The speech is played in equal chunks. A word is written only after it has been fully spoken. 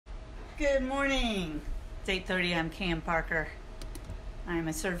Good morning. It's 8:30. I'm Kam Parker. I'm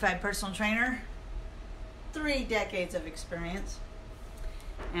a certified personal trainer, 3 decades of experience,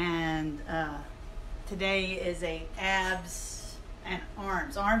 and today is a abs and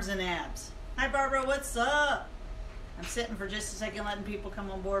arms and abs. Hi Barbara, what's up? I'm sitting for just a second letting people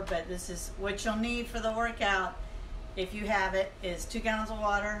come on board, but this is what you'll need for the workout if you have it is 2 gallons of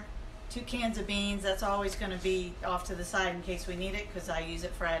water, 2 cans of beans. That's always going to be off to the side in case we need it because I use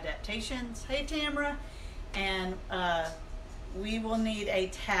it for adaptations. Hey Tamara. And we will need a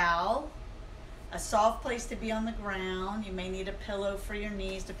towel, a soft place to be on the ground. You may need a pillow for your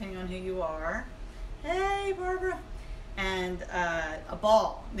knees depending on who you are. Hey Barbara. And a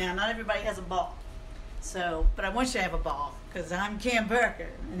ball. Now not everybody has a ball, but I want you to have a ball because I'm Kam Parker,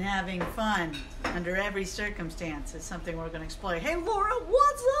 and having fun under every circumstance is something we're going to explore. Hey Laura,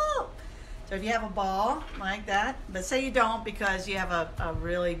 what's up? So if you have a ball like that, but say you don't because you have a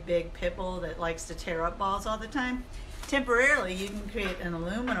really big pit bull that likes to tear up balls all the time, temporarily you can create an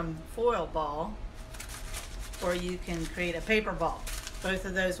aluminum foil ball or you can create a paper ball. Both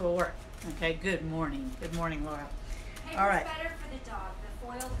of those will work. Okay, good morning. Good morning, Laura. Paper's all right. Better for the dog.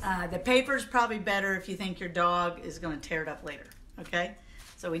 The foil the paper's probably better if you think your dog is going to tear it up later. Okay,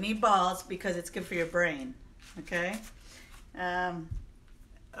 so we need balls because it's good for your brain. Okay.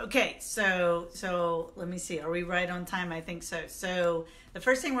 Okay, so let me see. Are we right on time? I think so. So the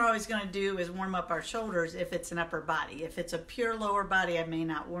first thing we're always going to do is warm up our shoulders if it's an upper body. If it's a pure lower body, I may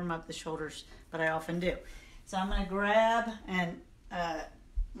not warm up the shoulders, but I often do. So I'm going to grab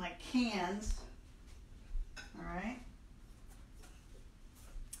my cans. All right.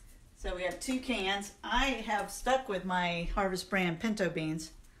 So we have 2 cans. I have stuck with my Harvest brand pinto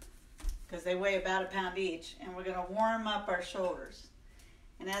beans because they weigh about 1 pound each, and we're going to warm up our shoulders.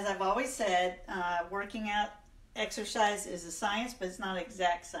 And as I've always said, working out exercise is a science, but it's not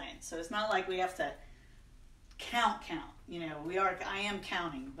exact science. So it's not like we have to count. You know, I am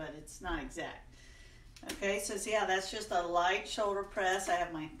counting, but it's not exact. Okay, so see how that's just a light shoulder press. I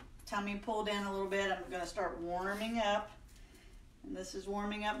have my tummy pulled in a little bit. I'm going to start warming up. And this is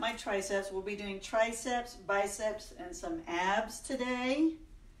warming up my triceps. We'll be doing triceps, biceps, and some abs today,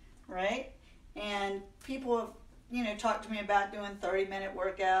 right? And people have talk to me about doing 30-minute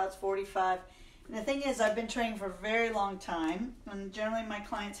workouts, 45. And the thing is, I've been training for a very long time, and generally my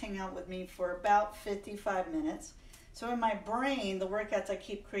clients hang out with me for about 55 minutes. So in my brain, the workouts I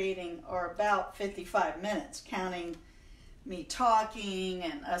keep creating are about 55 minutes, counting me talking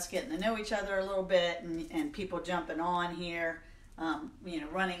and us getting to know each other a little bit, and people jumping on here,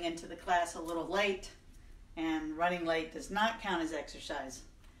 running into the class a little late, and running late does not count as exercise.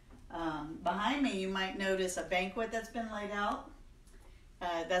 Behind me, you might notice a banquet that's been laid out.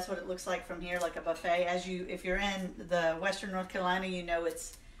 That's what it looks like from here, like a buffet. If you're in the Western North Carolina, you know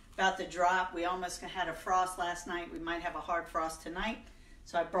it's about to drop. We almost had a frost last night. We might have a hard frost tonight.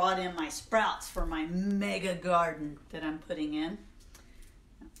 So I brought in my sprouts for my mega garden that I'm putting in.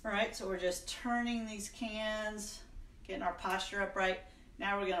 All right, so we're just turning these cans, getting our posture upright.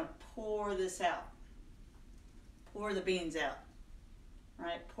 Now we're going to pour this out. Pour the beans out. All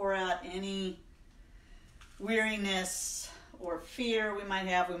right, pour out any weariness or fear we might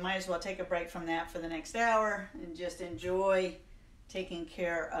have. We might as well take a break from that for the next hour and just enjoy taking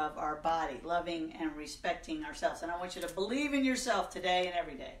care of our body, loving and respecting ourselves. And I want you to believe in yourself today and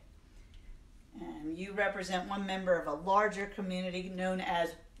every day. And you represent one member of a larger community known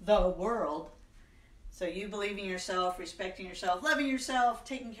as the world. So you believing in yourself, respecting yourself, loving yourself,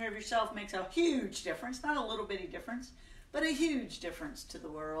 taking care of yourself makes a huge difference, not a little bitty difference, but a huge difference to the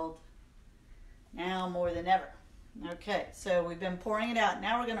world now more than ever. Okay, so we've been pouring it out.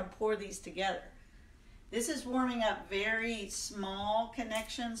 Now we're going to pour these together. This is warming up very small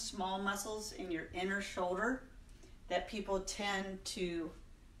connections, small muscles in your inner shoulder that people tend to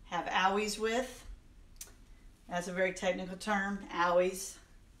have owies with. That's a very technical term, owies.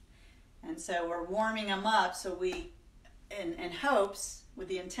 And so we're warming them up so in hopes, with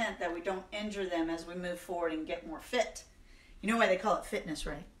the intent that we don't injure them as we move forward and get more fit. You know why they call it fitness,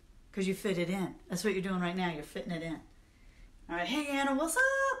 right? Because you fit it in. That's what you're doing right now. You're fitting it in. All right. Hey, Anna, what's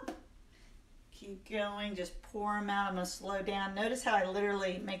up? Keep going. Just pour them out. I'm going to slow down. Notice how I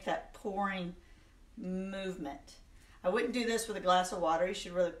literally make that pouring movement. I wouldn't do this with a glass of water. You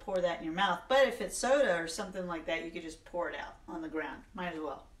should really pour that in your mouth. But if it's soda or something like that, you could just pour it out on the ground. Might as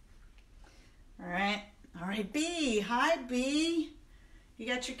well. All right. All right, B. Hi, B. You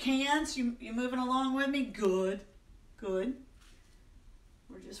got your cans? You moving along with me? Good. Good.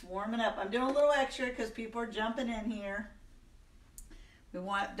 We're just warming up. I'm doing a little extra because people are jumping in here.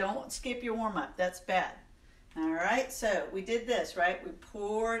 Don't skip your warm-up. That's bad. All right, so we did this, right? We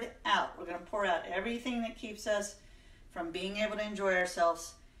poured out. We're going to pour out everything that keeps us from being able to enjoy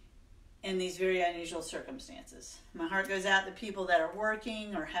ourselves in these very unusual circumstances. My heart goes out to people that are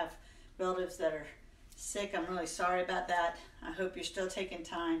working or have relatives that are sick. I'm really sorry about that. I hope you're still taking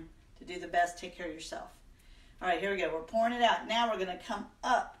time to do the best, take care of yourself. All right, here we go. We're pouring it out. Now we're going to come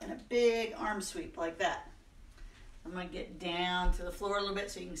up in a big arm sweep like that. I'm going to get down to the floor a little bit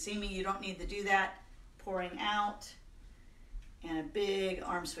so you can see me. You don't need to do that. Pouring out and a big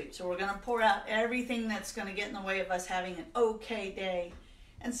arm sweep. So we're going to pour out everything that's going to get in the way of us having an okay day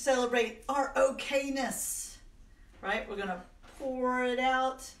and celebrate our okayness, right? We're going to pour it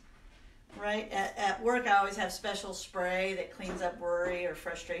out, right? At work, I always have special spray that cleans up worry or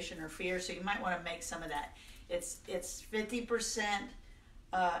frustration or fear, so you might want to make some of that. It's 50%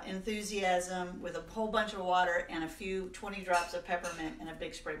 enthusiasm with a whole bunch of water and a few 20 drops of peppermint in a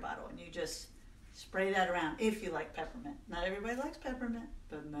big spray bottle, and you just spray that around if you like peppermint. Not everybody likes peppermint,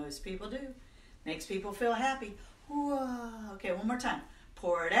 but most people do. Makes people feel happy. Whoa. Okay, one more time.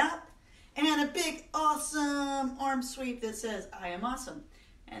 Pour it out, and a big awesome arm sweep that says, I am awesome.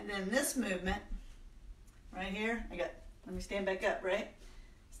 And then this movement, right here, let me stand back up, right?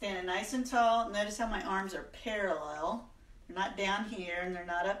 Standing nice and tall. Notice how my arms are parallel. They're not down here, and they're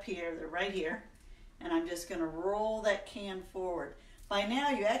not up here. They're right here. And I'm just going to roll that can forward. By now,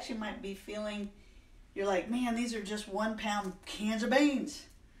 you actually might be feeling, you're like, man, these are just 1 pound cans of beans.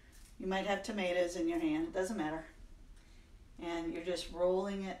 You might have tomatoes in your hand. It doesn't matter. And you're just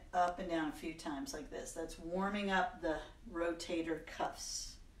rolling it up and down a few times like this. That's warming up the rotator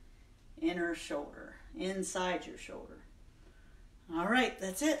cuffs. Inner shoulder, inside your shoulder. All right,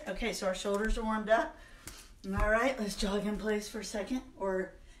 that's it. Okay, so our shoulders are warmed up. All right, let's jog in place for a second.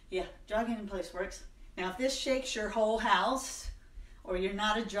 Or, yeah, jogging in place works. Now, if this shakes your whole house, or you're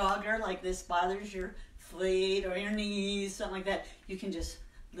not a jogger, like this bothers your feet or your knees, something like that, you can just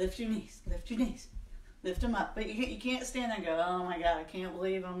lift your knees, lift them up. But you can't stand there and go, oh my God, I can't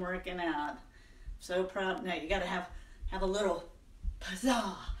believe I'm working out. So proud. No, you got to have a little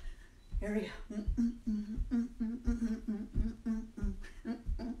huzzah. Here we go.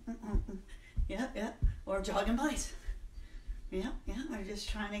 Yeah. Or jog in place. Yeah. We're just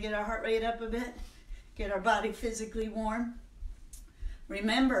trying to get our heart rate up a bit, get our body physically warm.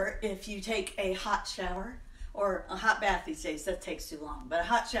 Remember, if you take a hot shower or a hot bath these days, that takes too long, but a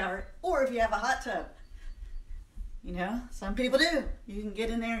hot shower, or if you have a hot tub, you know, some people do. You can get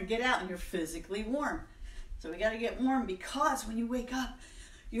in there and get out and you're physically warm. So we got to get warm because when you wake up,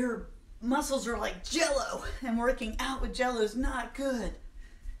 your muscles are like jello, and working out with jello is not good.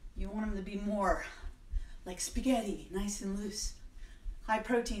 You want them to be more like spaghetti, nice and loose. High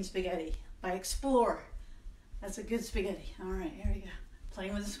protein spaghetti by Explore. That's a good spaghetti. All right, here we go.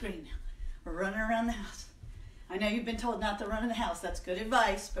 Playing with the screen now. We're running around the house. I know you've been told not to run in the house. That's good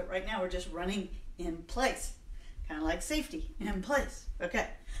advice, but right now we're just running in place. Kind of like safety, in place. Okay.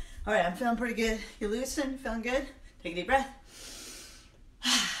 All right, I'm feeling pretty good. You loosen? Feeling good? Take a deep breath.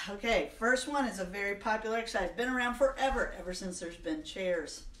 Okay, first one is a very popular exercise. Been around forever, ever since there's been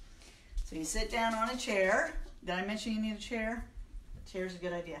chairs. So you sit down on a chair. Did I mention you need a chair? A chair's a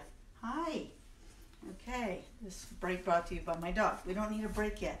good idea. Hi. Okay, this break brought to you by my dog. We don't need a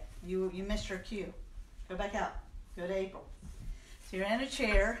break yet. You missed your cue. Go back out. Go to April. So you're in a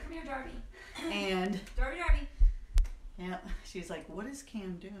chair. Come here, Darby. And Darby. yeah, she's like, what is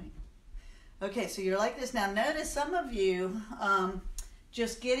Cam doing? Okay, so you're like this. Now notice some of you,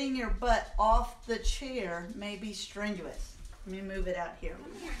 just getting your butt off the chair may be strenuous. Let me move it out here.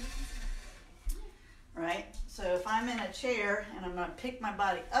 Come here. Right? So if I'm in a chair and I'm going to pick my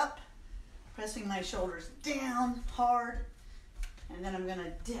body up, pressing my shoulders down hard, and then I'm going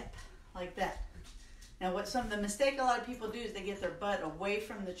to dip like that. Now the mistake a lot of people do is they get their butt away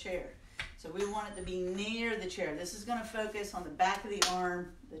from the chair. So we want it to be near the chair. This is going to focus on the back of the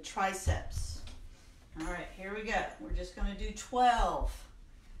arm, the triceps. All right, here we go. We're just going to do 12.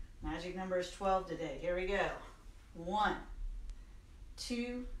 Magic number is 12 today. Here we go. 1,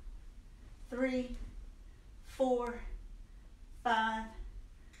 2, 3, 4, 5,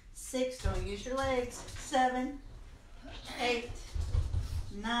 6. Don't use your legs. 7, 8,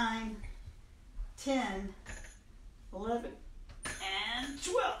 9, 10, 11, and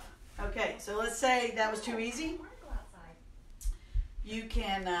 12. Okay, so let's say that was too easy. You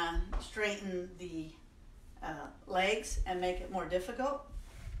can straighten the legs and make it more difficult.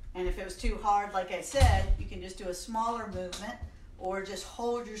 And if it was too hard, like I said, you can just do a smaller movement or just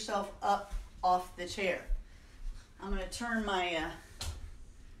hold yourself up off the chair. I'm going to turn my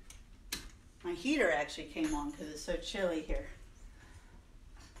heater actually came on because it's so chilly here.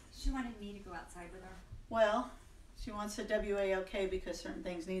 She wanted me to go outside with her. Well, she wants a WALK because certain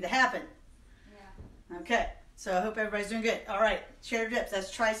things need to happen. Yeah. Okay, so I hope everybody's doing good. All right, chair dips, that's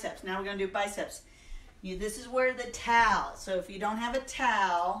triceps. Now we're going to do biceps. This is where the towel, so if you don't have a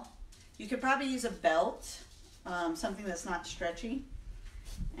towel, you could probably use a belt, something that's not stretchy.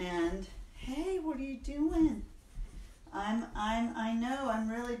 And hey, what are you doing? I know I'm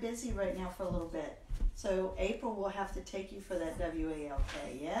really busy right now for a little bit. So April will have to take you for that WALK.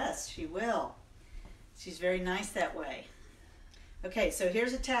 Yes, she will. She's very nice that way. Okay, so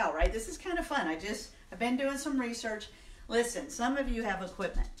here's a towel, right? This is kind of fun. I've been doing some research. Listen, some of you have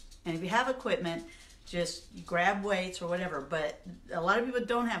equipment. And if you have equipment, just grab weights or whatever. But a lot of people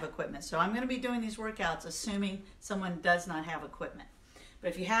don't have equipment. So I'm going to be doing these workouts assuming someone does not have equipment. But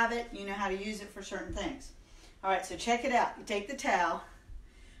if you have it, you know how to use it for certain things. All right, so check it out. You take the towel,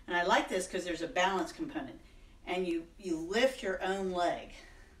 and I like this because there's a balance component. And you lift your own leg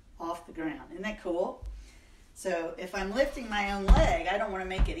off the ground. Isn't that cool? So if I'm lifting my own leg, I don't want to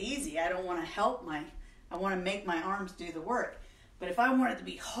make it easy. I don't want to I want to make my arms do the work. But if I want it to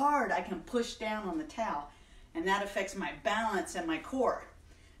be hard, I can push down on the towel, and that affects my balance and my core.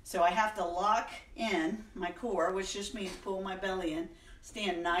 So I have to lock in my core, which just means pull my belly in,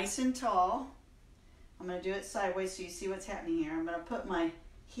 stand nice and tall. I'm going to do it sideways so you see what's happening here. I'm going to put my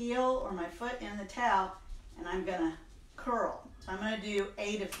heel or my foot in the towel, and I'm going to curl. So I'm going to do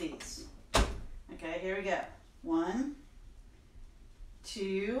 8 of these. Okay, here we go. 1,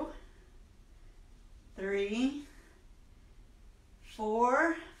 2, 3,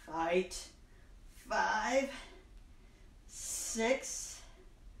 4, 5, 6,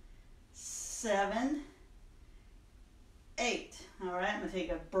 7, 8. All right, I'm going to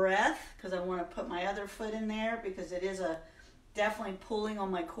take a breath because I want to put my other foot in there because it is definitely pulling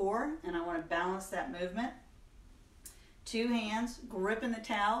on my core, and I want to balance that movement. 2 hands, gripping the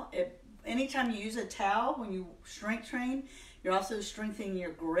towel. Anytime you use a towel when you strength train, you're also strengthening your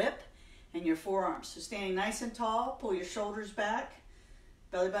grip and your forearms. So standing nice and tall, pull your shoulders back,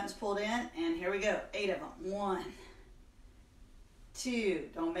 belly button's pulled in, and here we go. 8 of them. 1, 2,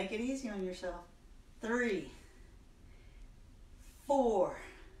 don't make it easy on yourself. 3, 4,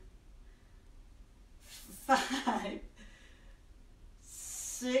 5,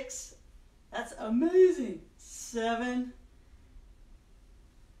 6, that's amazing. 7,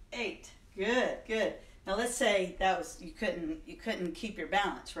 8. Good, good. Now let's say that was you couldn't keep your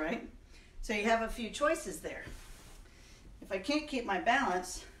balance, right? So you have a few choices there. If I can't keep my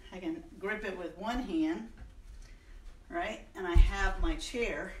balance, I can grip it with one hand, right? And I have my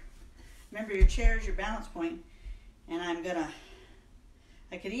chair. Remember, your chair is your balance point, and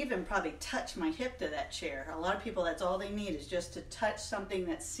I could even probably touch my hip to that chair. A lot of people, that's all they need is just to touch something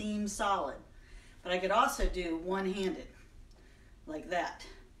that seems solid. But I could also do one-handed, like that,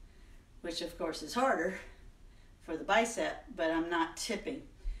 which of course is harder for the bicep, but I'm not tipping.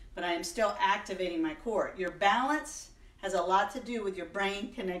 But I am still activating my core. Your balance has a lot to do with your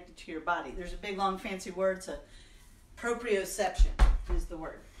brain connected to your body. There's a big, long, fancy word. It's proprioception is the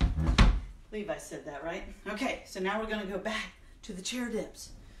word. I believe I said that right. Okay, so now we're going to go back to the chair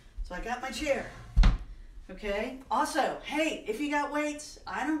dips. So I got my chair. Okay. Also, hey, if you got weights,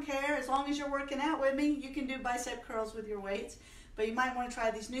 I don't care. As long as you're working out with me, you can do bicep curls with your weights. But you might want to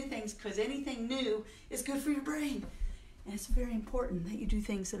try these new things because anything new is good for your brain. And it's very important that you do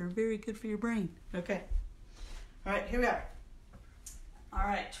things that are very good for your brain. Okay. All right, here we are. All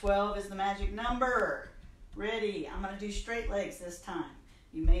right, 12 is the magic number. Ready? I'm going to do straight legs this time.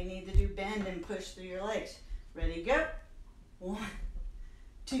 You may need to do bend and push through your legs. Ready, go. 1,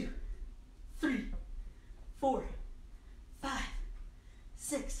 2, 3, 4, 5,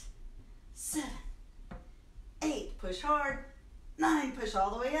 6, 7, 8. Push hard. 9. Push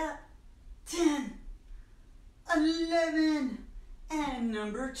all the way up. 10, 11, and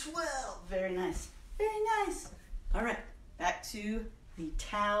number 12. Very nice. Very nice. All right, back to the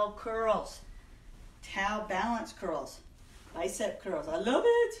towel curls. Towel balance curls. Bicep curls. I love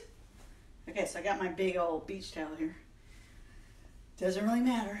it. Okay, so I got my big old beach towel here. Doesn't really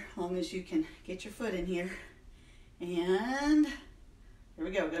matter as long as you can get your foot in here. And here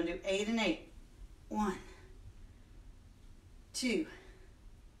we go. We're going to do 8 and 8. 1, 2,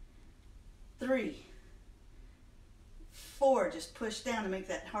 3, 4. Just push down to make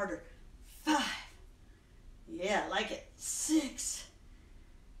that harder. 5. Yeah, I like it. 6,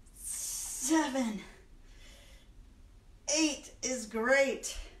 7, 8 is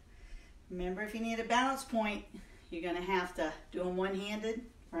great. Remember, if you need a balance point, you're going to have to do them one-handed,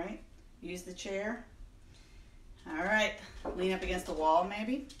 right? Use the chair. All right, lean up against the wall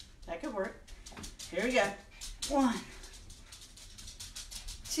maybe. That could work. Here we go. 1,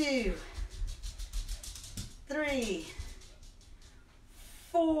 2, 3,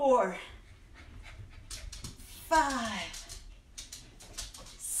 4, 5,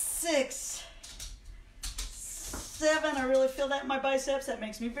 6, 7. I really feel that in my biceps. That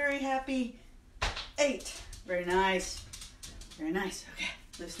makes me very happy. 8. Very nice. Very nice. Okay,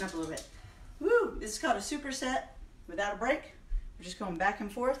 loosen up a little bit. Woo! This is called a superset without a break. We're just going back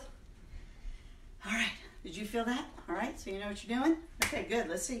and forth. All right. Did you feel that? All right. So you know what you're doing? Okay, good.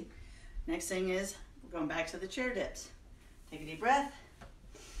 Let's see. Next thing is we're going back to the chair dips. Take a deep breath.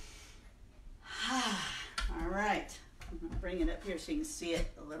 All right. I'm going to bring it up here so you can see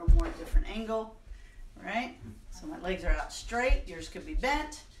it a little more different angle. All right. So my legs are out straight. Yours could be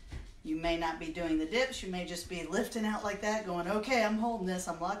bent. You may not be doing the dips. You may just be lifting out like that, going, okay, I'm holding this.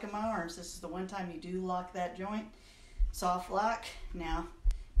 I'm locking my arms. This is the one time you do lock that joint. Soft lock. Now,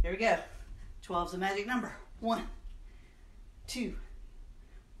 here we go. 12 is the magic number. 1, 2,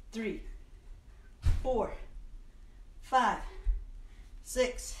 3, 4, 5,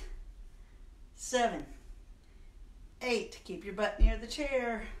 6, 7, 8. Keep your butt near the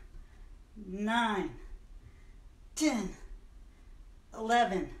chair. 9, 10,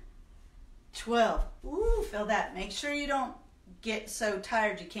 11, 12. Ooh, feel that. Make sure you don't get so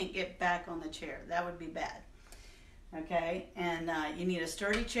tired you can't get back on the chair. That would be bad. Okay, and you need a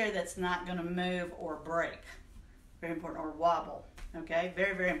sturdy chair that's not going to move or break. Very important, or wobble. Okay,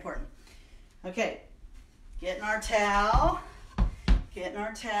 very, very important. Okay, getting our towel. Getting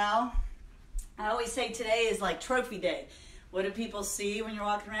our towel. I always say today is like trophy day. What do people see when you're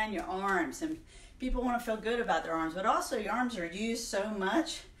walking around? Your arms. And people want to feel good about their arms, but also your arms are used so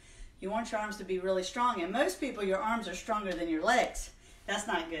much. You want your arms to be really strong. And most people, your arms are stronger than your legs. That's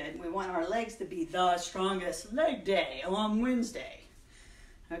not good. We want our legs to be the strongest leg day on Wednesday.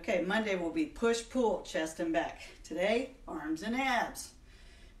 Okay, Monday will be push, pull, chest and back. Today, arms and abs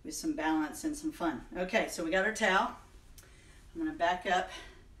with some balance and some fun. Okay, so we got our towel. I'm going to back up.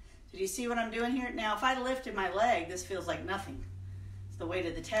 Did you see what I'm doing here? Now, if I lifted my leg, this feels like nothing. It's the weight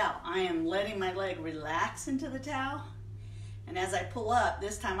of the towel. I am letting my leg relax into the towel. And as I pull up,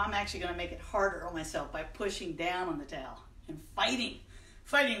 this time I'm actually going to make it harder on myself by pushing down on the towel and fighting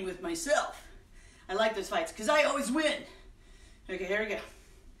with myself. I like those fights because I always win. Okay, here we go.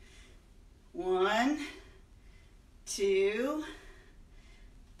 1, 2,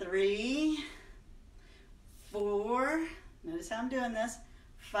 3, 4. Notice how I'm doing this.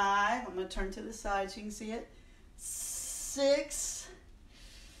 5. I'm going to turn to the side so you can see it. 6.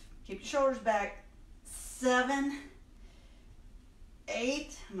 Keep your shoulders back. 7.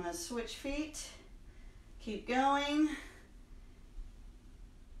 8. I'm going to switch feet. Keep going.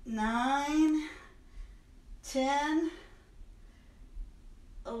 9. 10.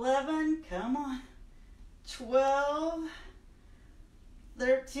 11. Come on. 12.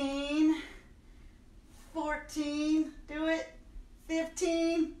 13. 14. Do it.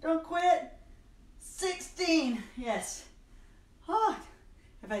 15. Don't quit. 16. Yes. Oh,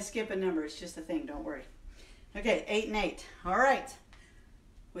 if I skip a number, it's just a thing. Don't worry. Okay, 8 and 8. All right.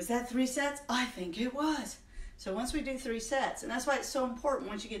 Was that 3 sets? I think it was. So once we do 3 sets, and that's why it's so important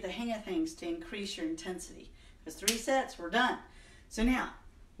once you get the hang of things to increase your intensity. Because 3 sets, we're done. So now,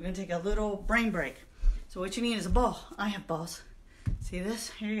 we're going to take a little brain break. So what you need is a ball. I have balls. See this?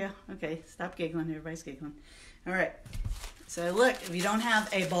 Here you go. Okay, stop giggling. Everybody's giggling. All right. So look, if you don't have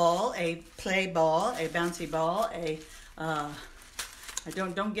a ball, a play ball, a bouncy ball,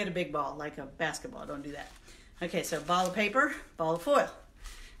 don't get a big ball like a basketball. Don't do that. Okay, so ball of paper, ball of foil.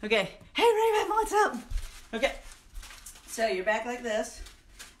 Okay, hey Raven, what's up? Okay, so you're back like this,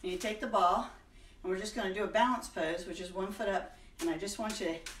 and you take the ball, and we're just going to do a balance pose, which is 1 foot up, and I just want you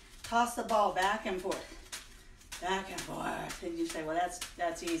to toss the ball back and forth. Back and forth. And you say, well,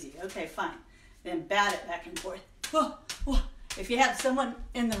 that's easy. Okay, fine. Then bat it back and forth. Whoa, whoa. If you have someone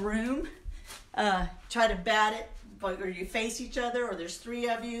in the room, try to bat it, or you face each other, or there's 3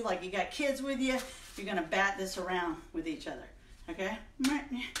 of you, like you got kids with you, you're going to bat this around with each other. Okay?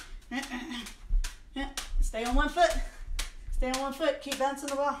 Stay on 1 foot. Stay on 1 foot. Keep bouncing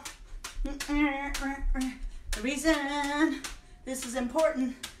the ball. The reason this is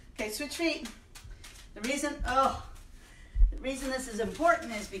important, okay, switch feet. The reason this is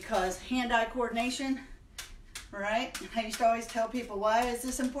important is because hand-eye coordination, right? I used to always tell people, why is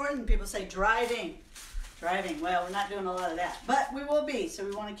this important? People say driving. Well, we're not doing a lot of that, but we will be, so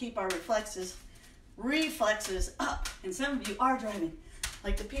we want to keep our reflexes up. And some of you are driving,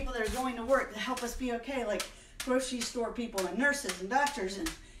 like the people that are going to work to help us be okay, like grocery store people and nurses and doctors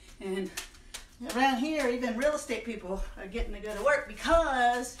and around here, even real estate people are getting to go to work,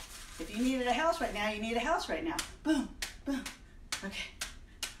 because if you needed a house right now, you need a house right now. Boom, boom. Okay,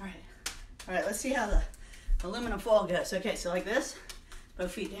 all right, let's see how aluminum foil goes. Okay, so like this,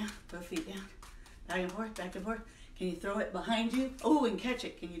 both feet down, back and forth, back and forth. Can you throw it behind you? Oh, and catch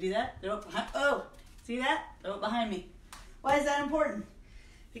it. Can you do that? Throw it behind, oh, see that? Throw it behind me. Why is that important?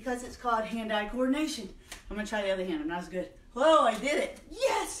 Because it's called hand-eye coordination. I'm gonna try the other hand, I'm not as good. Whoa, I did it,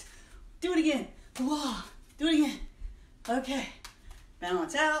 yes! Do it again, whoa, do it again. Okay,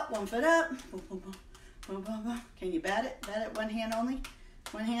 balance out, 1 foot up, boom, boom, boom, boom, boom, boom. Can you bat it, one hand only,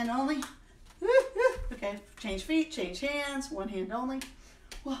 one hand only. Woo, woo. Okay, change feet, change hands, one hand only.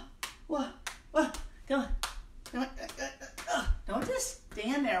 Whoa, whoa, whoa, come on. Don't just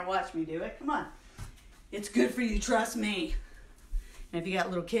stand there and watch me do it, come on. It's good for you, trust me. And if you got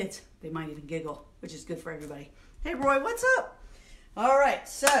little kids, they might even giggle, which is good for everybody. Hey, Roy, what's up? All right,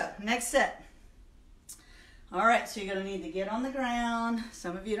 so next set. All right, so you're gonna need to get on the ground.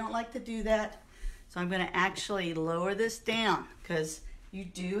 Some of you don't like to do that. So I'm gonna actually lower this down because you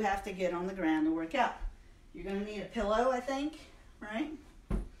do have to get on the ground to work out. You're gonna need a pillow, I think, right?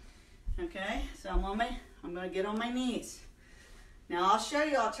 Okay, so I'm gonna get on my knees. Now I'll show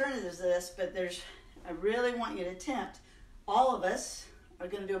you alternatives to this, but I really want you to attempt. All of us are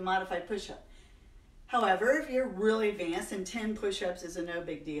gonna do a modified push-up. However, if you're really advanced and 10 push-ups is a no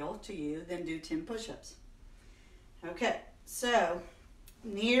big deal to you, then do 10 push-ups. Okay, so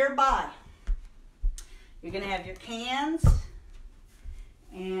nearby, you're gonna have your cans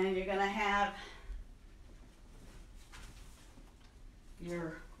and you're gonna have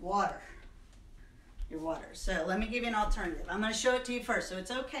your water. So let me give you an alternative. I'm gonna show it to you first, so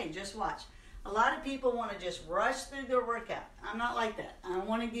it's okay, just watch. A lot of people wanna just rush through their workout. I'm not like that. I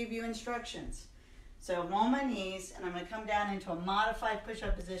wanna give you instructions. So I'm on my knees and I'm gonna come down into a modified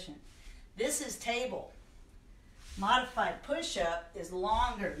push-up position. This is table. Modified push-up is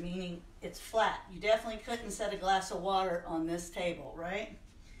longer, meaning it's flat. You definitely couldn't set a glass of water on this table, right?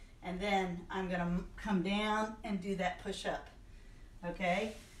 And then I'm gonna come down and do that push-up,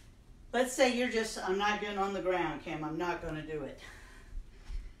 okay? Let's say I'm not getting on the ground, Cam, I'm not gonna do it.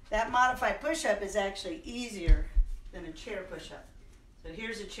 That modified push-up is actually easier than a chair push-up. So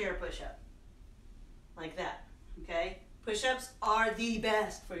here's a chair push-up, like that, okay? Push-ups are the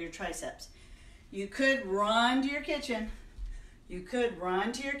best for your triceps. You could run to your kitchen.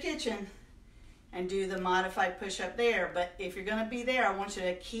 And do the modified push-up there. But if you're gonna be there, I want you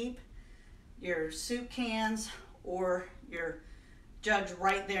to keep your soup cans or your jugs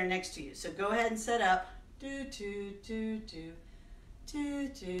right there next to you. So go ahead and set up. Do, do, do, do. Do,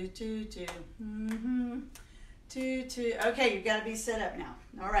 do, do, do. Mm-hmm. Do, do. Okay, you've got to be set up now.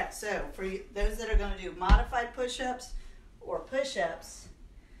 All right, so for those that are going to do modified push-ups or push-ups,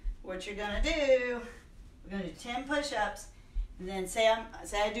 what you're going to do, we're going to do 10 push-ups, and then say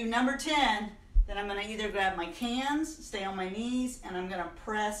I do number 10, then I'm going to either grab my cans, stay on my knees, and I'm going to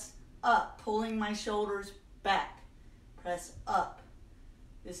press up, pulling my shoulders back. Press up.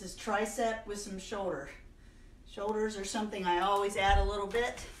 This is tricep with some shoulder. Shoulders are something I always add a little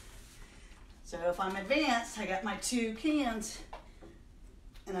bit. So if I'm advanced, I got my 2 cans,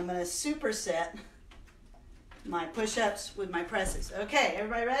 and I'm going to superset my push-ups with my presses. Okay,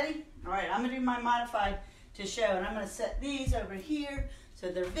 everybody ready? All right, I'm going to do my modified to show, and I'm going to set these over here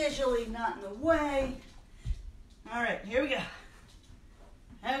so they're visually not in the way. All right, here we go.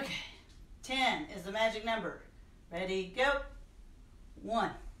 Okay, 10 is the magic number. Ready, go. 1,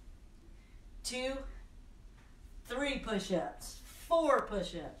 2, 3 push-ups, 4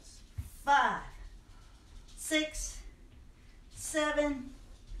 push-ups, 5, 6, 7,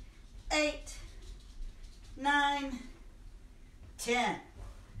 8, 9, 10.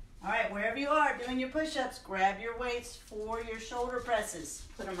 All right, wherever you are doing your push-ups, grab your weights for your shoulder presses.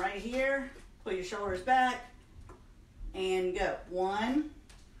 Put them right here, pull your shoulders back, and go. 1,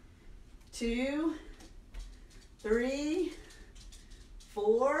 2, 3,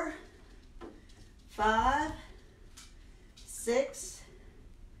 4, 5, 6,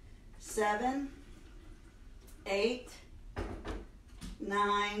 7, 8,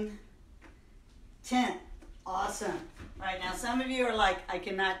 9, 10. Awesome. All right, now some of you are like, I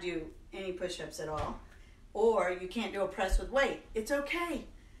cannot do any push-ups at all, or you can't do a press with weight. It's okay.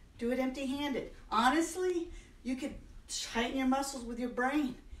 Do it empty-handed. Honestly, you could tighten your muscles with your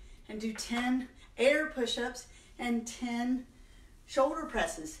brain and do 10 air push-ups and 10 shoulder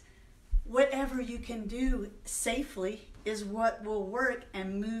presses. Whatever you can do safely is what will work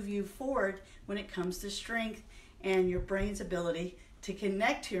and move you forward when it comes to strength and your brain's ability to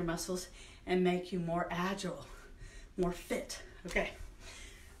connect to your muscles and make you more agile, more fit. Okay.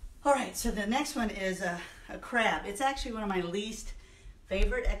 All right, so the next one is a crab. It's actually one of my least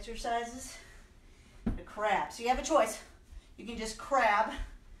favorite exercises, the crab. So you have a choice. You can just crab,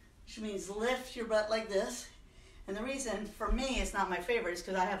 which means lift your butt like this. And the reason for me it's not my favorite is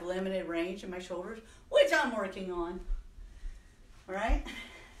because I have limited range in my shoulders, which I'm working on. All right?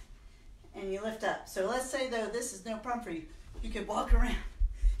 And you lift up. So let's say though this is no problem for you. You could walk around.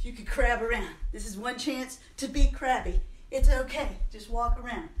 You could crab around. This is one chance to be crabby. It's okay. Just walk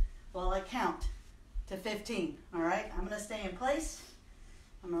around while I count to 15. All right? I'm going to stay in place.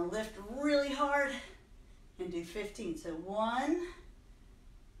 I'm going to lift really hard and do 15. So 1,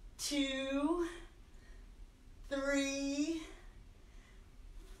 2, 3,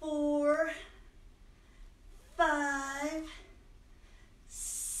 4, 5,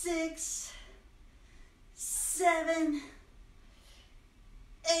 6, 7,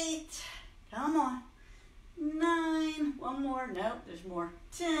 8, come on, 9, one more, nope, there's more,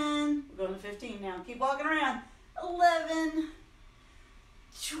 10, we're going to 15 now, keep walking around, 11,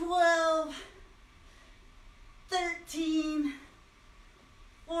 12, 13,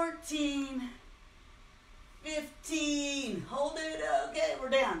 14, 15, hold it, okay, we're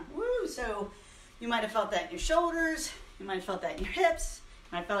down, woo, so you might have felt that in your shoulders, you might have felt that in your hips,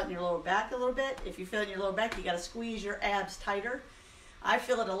 you might have felt it in your lower back a little bit. If you feel it in your lower back, you got to squeeze your abs tighter. I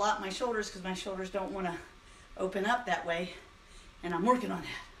feel it a lot in my shoulders because my shoulders don't want to open up that way, and I'm working on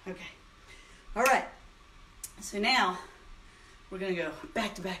that. Okay, all right, so now we're going to go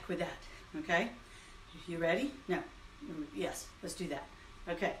back to back with that, okay? You ready? No, yes, let's do that.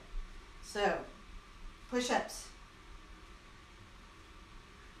 Okay, so push-ups.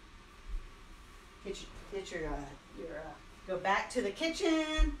 Get your go back to the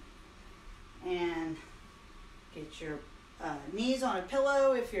kitchen and get your knees on a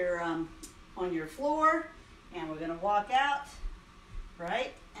pillow if you're on your floor, and we're gonna walk out,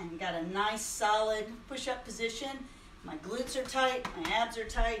 right? And got a nice solid push-up position. My glutes are tight, my abs are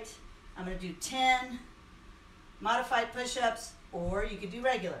tight. I'm gonna do 10 modified push-ups, or you could do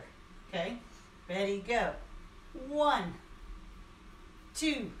regular, okay? Ready, go. 1,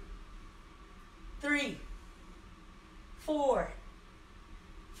 2, 3, 4,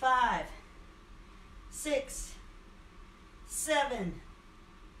 5, 6, 7,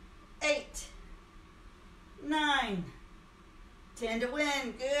 8, 9, 10 to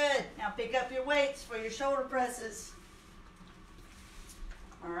win. Good. Now pick up your weights for your shoulder presses.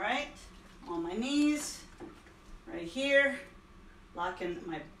 All right. On my knees, right here. Locking,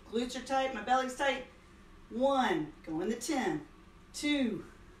 my glutes are tight, my belly's tight. 1, going to 10, 2,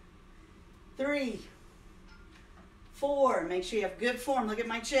 3, 4, make sure you have good form. Look at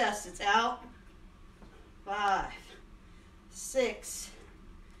my chest, it's out. 5, 6,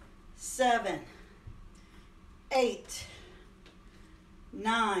 7, 8,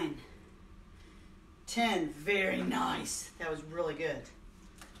 9, 10. Very nice. That was really good.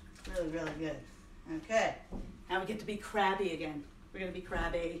 Really, really good. Okay, now we get to be crabby again. We're gonna be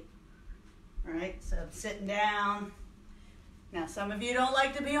crabby. All right, so sitting down. Now, some of you don't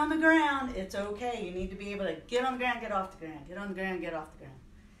like to be on the ground. It's okay. You need to be able to get on the ground, get off the ground. Get on the ground, get off the ground.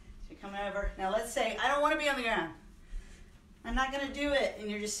 So you come over. Now, let's say, I don't want to be on the ground. I'm not going to do it, and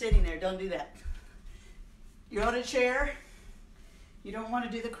you're just sitting there. Don't do that. You're on a chair. You don't want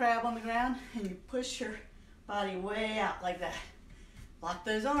to do the crab on the ground, and you push your body way out like that. Lock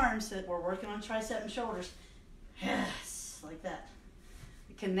those arms that we're working on tricep and shoulders. Yes, like that.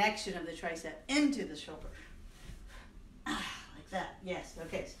 The connection of the tricep into the shoulder. Like that, yes,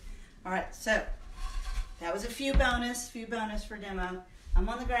 okay. All right, so that was a few bonus for demo. I'm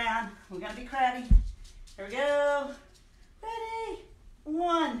on the ground, we're gonna be crabby. Here we go, ready,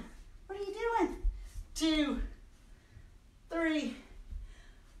 1, what are you doing? 2, 3,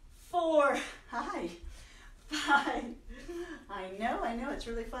 4, hi, 5, I know, it's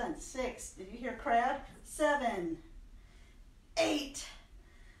really fun. 6, did you hear crab? 7, 8,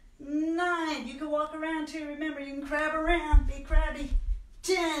 9, you can walk around too. Remember, you can crab around, be crabby.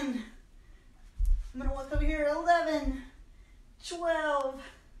 10, I'm gonna walk over here. 11, 12,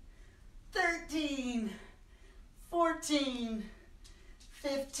 13, 14,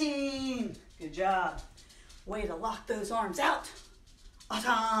 15. Good job. Way to lock those arms out.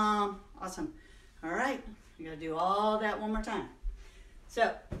 Awesome, awesome. All right, you're gonna do all that one more time.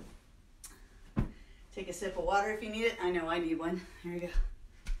 So, take a sip of water if you need it. I know I need one. Here you go.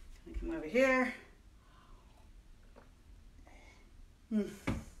 Come over here. All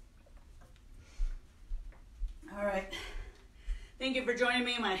right. Thank you for joining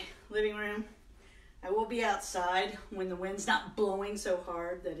me in my living room. I will be outside when the wind's not blowing so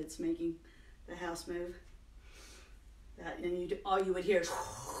hard that it's making the house move. And all you would hear is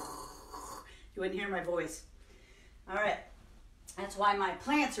you wouldn't hear my voice. All right. That's why my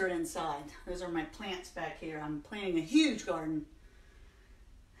plants are inside. Those are my plants back here. I'm planting a huge garden.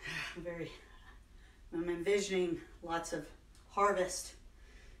 I'm envisioning lots of harvest,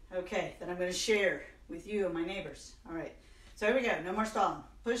 okay, that I'm going to share with you and my neighbors. All right, so here we go. No more stalling.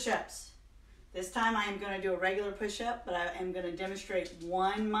 Push-ups. This time I am going to do a regular push-up, but I am going to demonstrate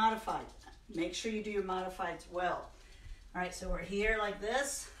one modified. Make sure you do your modifieds well. All right, so we're here like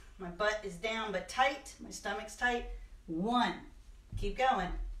this. My butt is down but tight. My stomach's tight. 1. Keep going.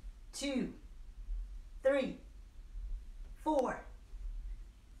 2, 3, 4,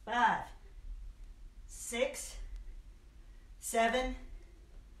 5, 6, 7,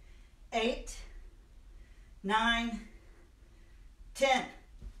 8, 9, 10.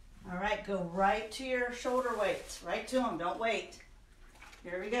 All right, go right to your shoulder weights. Right to them. Don't wait.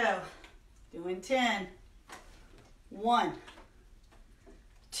 Here we go. Doing 10. 1,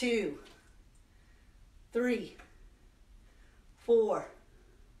 2, 3, 4,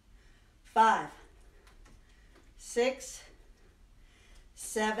 5, 6,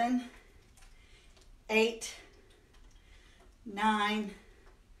 7, 8, 9,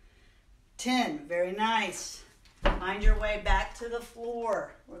 10. Very nice. Find your way back to the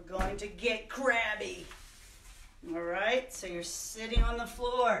floor. We're going to get crabby. All right, so you're sitting on the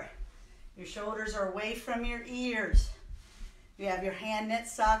floor. Your shoulders are away from your ears. You have your hand knit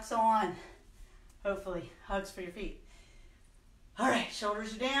socks on. Hopefully, hugs for your feet. All right,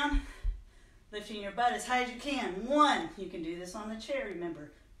 shoulders are down. Lifting your butt as high as you can. 1, you can do this on the chair,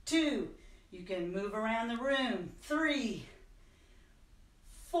 remember. 2, you can move around the room. 3,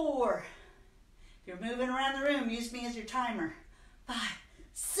 4. If you're moving around the room, use me as your timer. 5,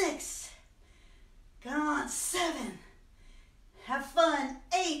 6. Come on, 7. Have fun.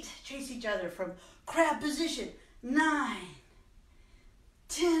 8. Chase each other from crab position. 9.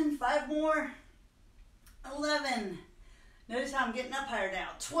 10. 5 more. 11. Notice how I'm getting up higher now.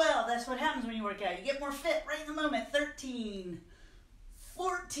 12. That's what happens when you work out. You get more fit right in the moment. 13.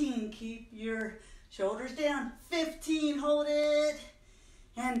 14. Keep your shoulders down. 15. Hold it.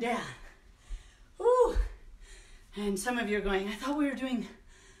 And down. Woo. And some of you are going, I thought we were doing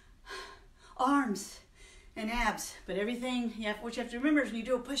arms and abs, but everything, what you have to remember is when you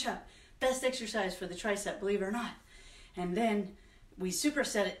do a push-up, best exercise for the tricep, believe it or not. And then we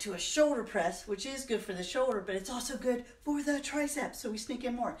superset it to a shoulder press, which is good for the shoulder, but it's also good for the tricep, so we sneak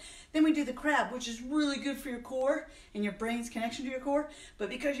in more. Then we do the crab, which is really good for your core and your brain's connection to your core, but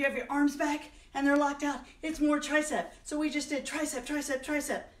because you have your arms back and they're locked out, it's more tricep. So we just did tricep, tricep,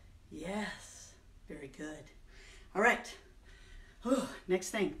 tricep. Yes, very good. All right, next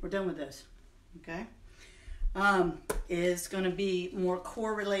thing, we're done with those, okay? Is going to be more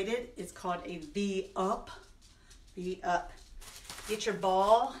core related. It's called a V up. V up. Get your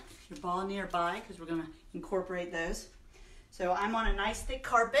ball nearby because we're going to incorporate those. So I'm on a nice thick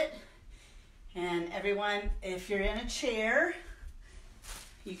carpet, and everyone, if you're in a chair,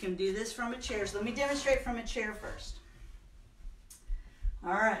 you can do this from a chair. So let me demonstrate from a chair first.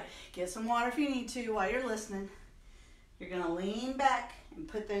 All right, get some water if you need to while you're listening. You're going to lean back and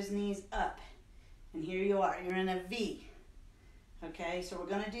put those knees up. And here you are, you're in a V. Okay, so we're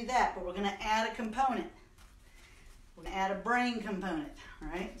going to do that, but we're going to add a component. We're going to add a brain component, all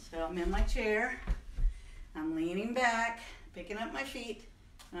right? So I'm in my chair, I'm leaning back, picking up my feet,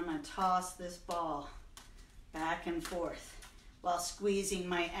 and I'm going to toss this ball back and forth while squeezing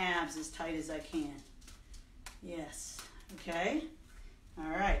my abs as tight as I can. Yes, okay?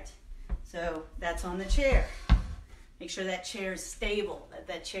 All right, so that's on the chair. Make sure that chair is stable,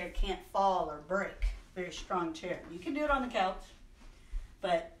 that chair can't fall or break. Very strong chair. You can do it on the couch,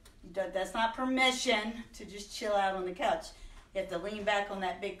 but that's not permission to just chill out on the couch. You have to lean back on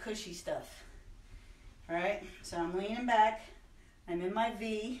that big cushy stuff. All right, so I'm leaning back. I'm in my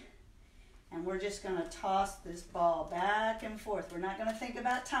V, and we're just going to toss this ball back and forth. We're not going to think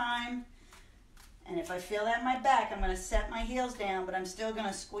about time. And if I feel that in my back, I'm going to set my heels down, but I'm still going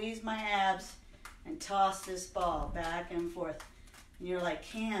to squeeze my abs and toss this ball back and forth. And you're like,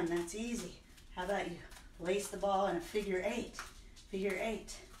 Cam, that's easy. How about you lace the ball in a figure 8? Figure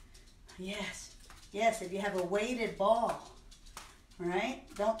 8. Yes. Yes, if you have a weighted ball, right?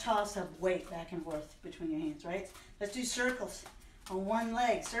 Don't toss a weight back and forth between your hands, right? Let's do circles on one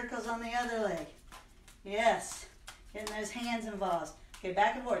leg, circles on the other leg. Yes. Getting those hands involved. Okay,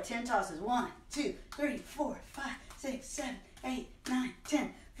 back and forth. 10 tosses. 1, 2, 3, 4, 5, 6, 7, 8, 9,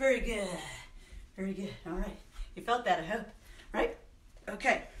 10. Very good. Very good. All right. You felt that, I hope. Right?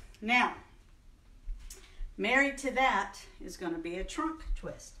 Okay. Now, married to that is going to be a trunk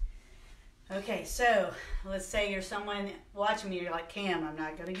twist. Okay, so let's say you're someone watching me. You're like, Cam, I'm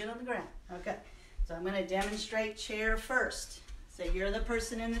not going to get on the ground. Okay. So I'm going to demonstrate chair first. So you're the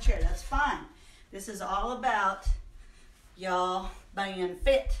person in the chair. That's fine. This is all about y'all being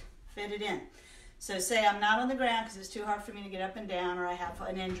fit. fit it in. So say I'm not on the ground because it's too hard for me to get up and down, or I have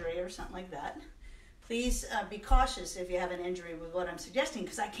an injury or something like that. Please be cautious if you have an injury with what I'm suggesting,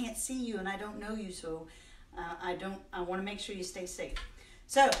 because I can't see you and I don't know you, so I want to make sure you stay safe.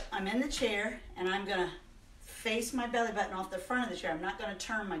 So I'm in the chair and I'm going to face my belly button off the front of the chair. I'm not going to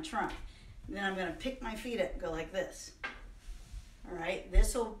turn my trunk. And then I'm going to pick my feet up and go like this. All right,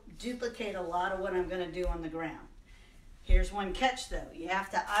 this will duplicate a lot of what I'm going to do on the ground. Here's one catch though. You have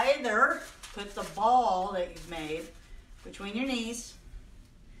to either put the ball that you've made between your knees.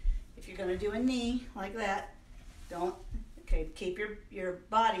 If you're going to do a knee like that, keep your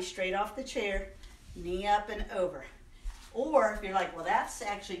body straight off the chair, knee up and over. Or if you're like, well, that's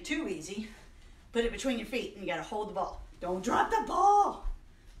actually too easy, put it between your feet and you got to hold the ball. Don't drop the ball.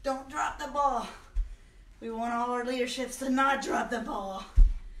 Don't drop the ball. We want all our leaderships to not drop the ball.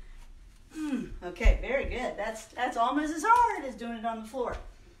 Okay, very good. That's almost as hard as doing it on the floor.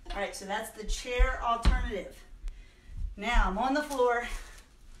 All right, so that's the chair alternative. Now I'm on the floor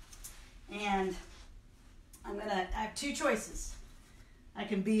and I have two choices. I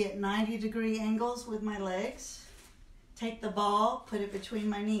can be at 90-degree angles with my legs, take the ball, put it between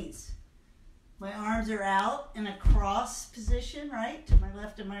my knees. My arms are out in a cross position, right, to my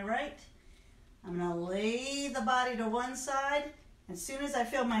left and my right. I'm going to lay the body to one side. As soon as I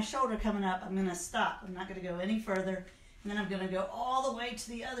feel my shoulder coming up, I'm going to stop. I'm not going to go any further. And then I'm going to go all the way to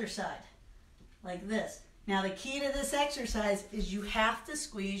the other side, like this. Now, the key to this exercise is you have to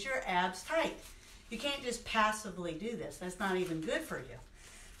squeeze your abs tight. You can't just passively do this. That's not even good for you.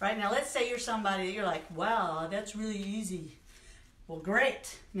 Right? Now, let's say you're somebody that you're like, wow, that's really easy. Well,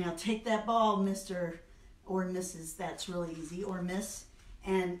 great. Now, take that ball, Mr. or Mrs. That's really easy, or Miss,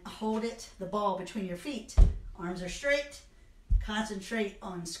 and hold the ball between your feet. Arms are straight. Concentrate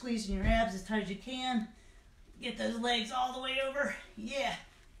on squeezing your abs as tight as you can. Get those legs all the way over. Yeah.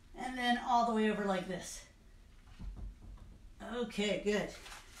 And then all the way over like this. Okay, good.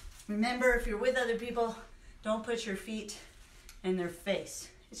 Remember, if you're with other people, don't put your feet in their face.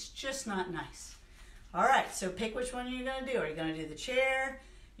 It's just not nice. All right, so pick which one you're going to do. Are you going to do the chair?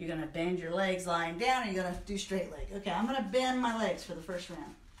 You're going to bend your legs lying down, or you're going to do straight leg? Okay, I'm going to bend my legs for the first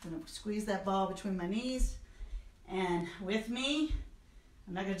round. I'm going to squeeze that ball between my knees. And with me,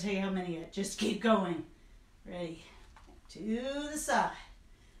 I'm not going to tell you how many yet. Just keep going. Ready? To the side.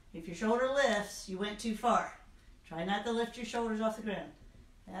 If your shoulder lifts, you went too far. Try not to lift your shoulders off the ground.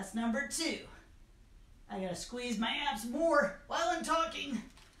 That's number 2. I got to squeeze my abs more while I'm talking.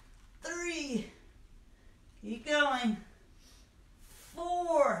 3. Keep going.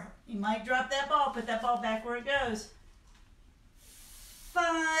 4. You might drop that ball. Put that ball back where it goes.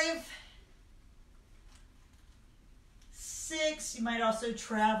 5. 6. You might also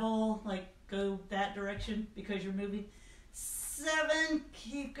travel, like go that direction because you're moving. 7.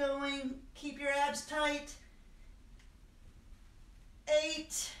 Keep going. Keep your abs tight.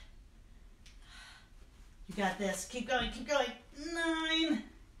 8. You got this. Keep going. Keep going. 9.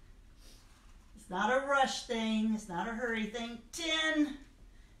 It's not a rush thing. It's not a hurry thing. 10.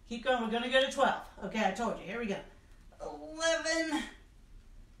 Keep going. We're going to go to 12. Okay, I told you. Here we go. 11.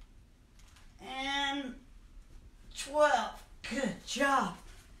 And 12. Good job.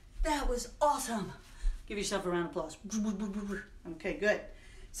 That was awesome. Give yourself a round of applause. Okay, good.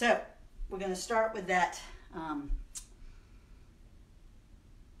 So we're going to start with that.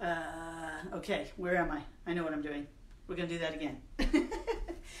 Okay, where am I? I know what I'm doing. We're going to do that again.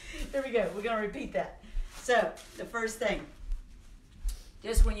 There we go. We're going to repeat that. So the first thing,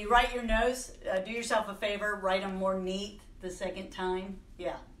 just when you write your notes, do yourself a favor, write them more neat the second time.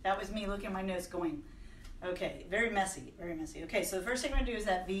 Yeah, that was me looking at my notes going, okay, very messy, very messy. Okay, so the first thing we're going to do is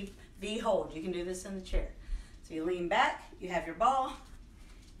that V hold. You can do this in the chair. So you lean back, you have your ball,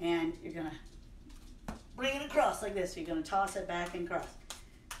 and you're going to bring it across like this. So you're going to toss it back and cross.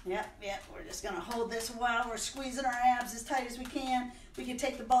 Yep, we're just going to hold this while we're squeezing our abs as tight as we can. We can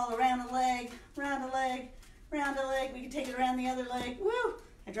take the ball around the leg, round the leg, round the leg. We can take it around the other leg. Woo!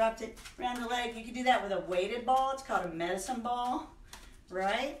 I dropped it around the leg. You can do that with a weighted ball. It's called a medicine ball,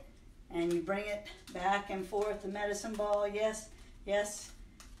 right? And you bring it back and forth, the medicine ball. Yes, yes.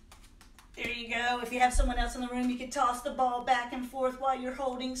 There you go. If you have someone else in the room, you can toss the ball back and forth while you're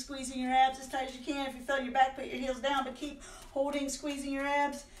holding, squeezing your abs as tight as you can. If you feel your back, put your heels down, but keep holding, squeezing your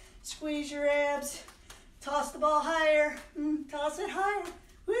abs. Squeeze your abs. Toss the ball higher. Toss it higher.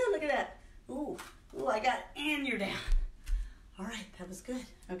 Woo, look at that. Ooh, I got it. And you're down. All right, that was good.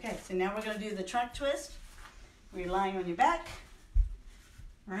 Okay, so now we're going to do the trunk twist, where you're lying on your back,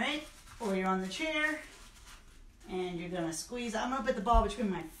 all right? Or you're on the chair, and you're going to squeeze. I'm going to put the ball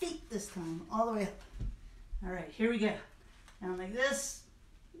between my feet this time, all the way up. All right, here we go. Down like this.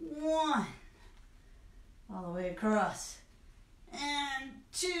 1. All the way across. And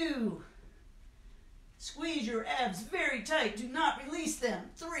 2. Squeeze your abs very tight. Do not release them.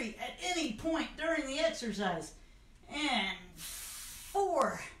 3. At any point during the exercise. And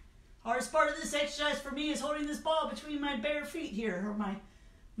 4. Hardest part of this exercise for me is holding this ball between my bare feet here, or my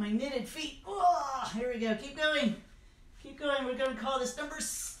knitted feet. Oh, here we go. Keep going. Keep going. We're going to call this number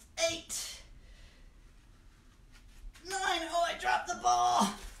 8. 9. Oh, I dropped the ball.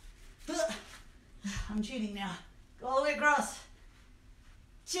 I'm cheating now. Go all the way across.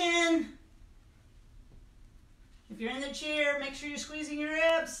 10. If you're in the chair, make sure you're squeezing your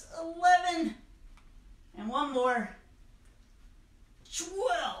abs. 11. And one more.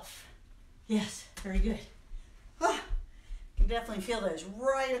 12. Yes, very good. You can definitely feel those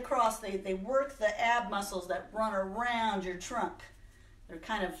right across. They work the ab muscles that run around your trunk. They're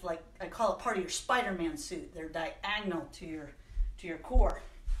kind of like, I call it part of your Spider-Man suit. They're diagonal to your core.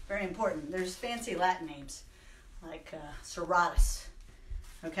 Very important. There's fancy Latin names like serratus.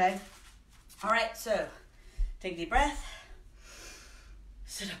 Okay? All right, so take a deep breath.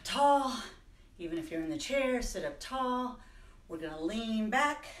 Sit up tall. Even if you're in the chair, sit up tall. We're going to lean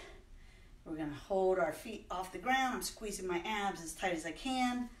back. We're going to hold our feet off the ground. I'm squeezing my abs as tight as I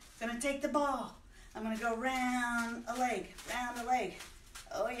can. I'm going to take the ball. I'm going to go round a leg, round a leg.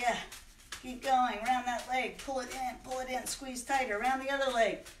 Oh, yeah. Keep going. Round that leg. Pull it in. Squeeze tighter. Round the other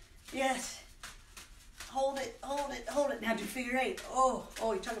leg. Yes. Hold it, hold it, hold it. Now do figure 8. Oh,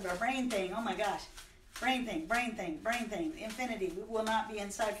 you talk about brain thing. Oh, my gosh. Brain thing. Infinity. We will not be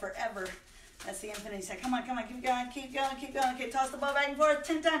inside forever. That's the infinity side. Come on. Keep going. Okay, toss the ball back and forth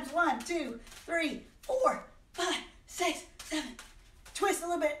 10 times. 1, 2, 3, 4, 5, 6, 7. Twist a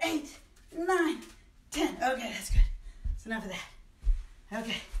little bit. 8, 9, 10. Okay, that's good. That's enough of that.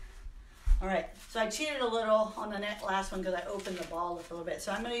 Okay. All right. So I cheated a little on the last one because I opened the ball up a little bit.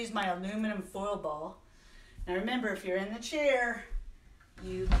 So I'm going to use my aluminum foil ball. Now remember, if you're in the chair,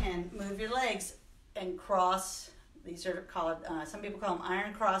 you can move your legs and cross. These are called, some people call them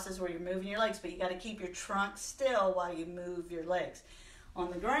iron crosses, where you're moving your legs, but you got to keep your trunk still while you move your legs. On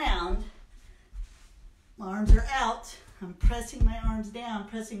the ground, my arms are out. I'm pressing my arms down,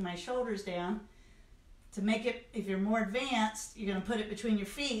 pressing my shoulders down. To make it, if you're more advanced, you're going to put it between your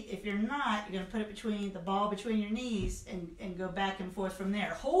feet. If you're not, you're going to put it between the ball between your knees and go back and forth from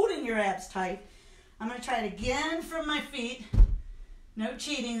there, holding your abs tight. I'm going to try it again from my feet. No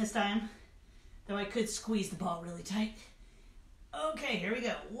cheating this time. Though I could squeeze the ball really tight. Okay, here we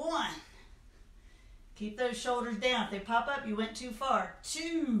go. 1. Keep those shoulders down. If they pop up, you went too far.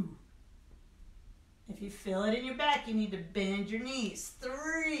 2. If you feel it in your back, you need to bend your knees.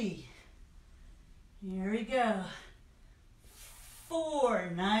 3. Here we go.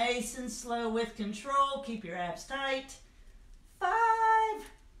 4. Nice and slow with control. Keep your abs tight. 5.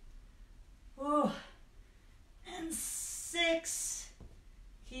 Ooh. And 6.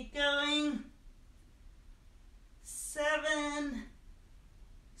 Keep going. 7.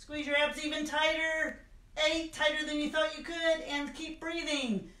 Squeeze your abs even tighter. 8. Tighter than you thought you could. And keep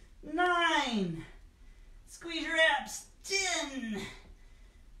breathing. 9. Squeeze your abs. 10.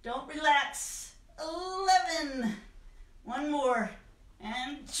 Don't relax. 11. One more.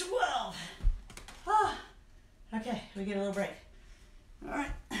 And 12. Oh. Okay, we get a little break. All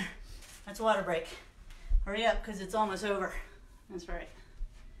right. That's a water break. Hurry up because it's almost over. That's right.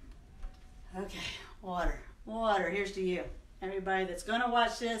 Okay, water. Water, here's to you. Everybody that's going to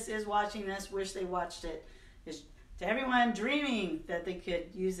watch this, is watching this, wish they watched it. Is to everyone dreaming that they could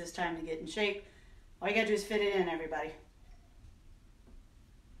use this time to get in shape. All you got to do is fit it in, everybody.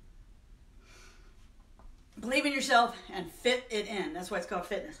 Believe in yourself and fit it in. That's why it's called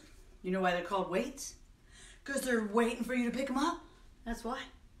fitness. You know why they're called weights? Because they're waiting for you to pick them up. That's why.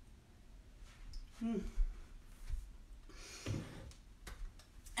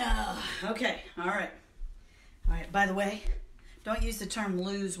 Okay, all right. All right, by the way, don't use the term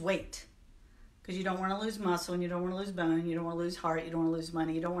lose weight, because you don't want to lose muscle, and you don't want to lose bone, you don't want to lose heart, you don't want to lose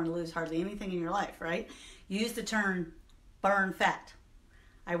money, you don't want to lose hardly anything in your life, right? Use the term burn fat.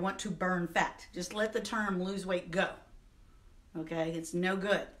 I want to burn fat. Just let the term lose weight go. Okay, it's no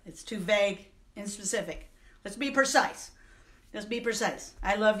good. It's too vague and specific. Let's be precise. Let's be precise.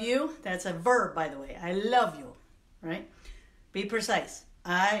 I love you. That's a verb, by the way. I love you, right? Be precise.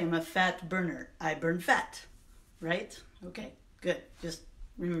 I am a fat burner. I burn fat, right? Okay, good. Just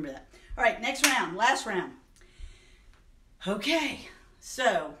remember that. All right, next round, last round. Okay,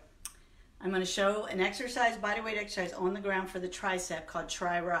 so I'm going to show an exercise, bodyweight exercise on the ground for the tricep called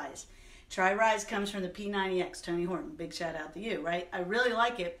Tri-Rise. Tri-Rise comes from the P90X, Tony Horton. Big shout out to you, right? I really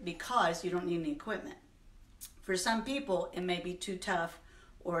like it because you don't need any equipment. For some people, it may be too tough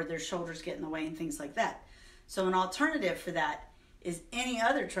or their shoulders get in the way and things like that. So an alternative for that is any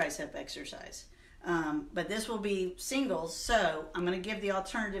other tricep exercise. But this will be singles, so I'm going to give the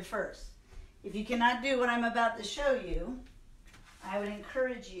alternative first. If you cannot do what I'm about to show you, I would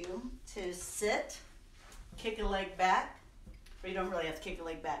encourage you to sit, kick a leg back, or you don't really have to kick a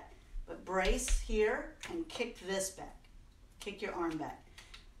leg back, but brace here and kick this back. Kick your arm back.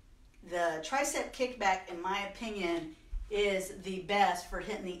 The tricep kickback, in my opinion, is the best for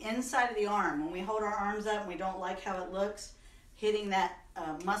hitting the inside of the arm. When we hold our arms up and we don't like how it looks, hitting that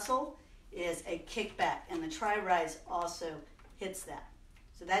muscle is a kickback, and the tri-rise also hits that.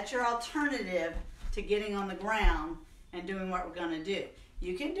 So that's your alternative to getting on the ground and doing what we're going to do.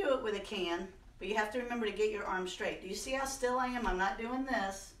 You can do it with a can, but you have to remember to get your arm straight. Do you see how still I am? I'm not doing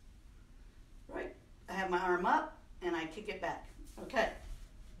this. Right? I have my arm up and I kick it back. Okay.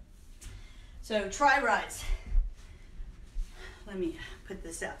 So tri-rise. Let me put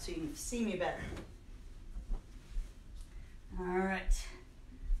this out so you can see me better. All right.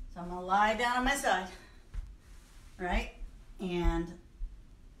 So I'm going to lie down on my side. Right? And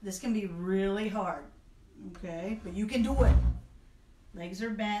this can be really hard. Okay? But you can do it. Legs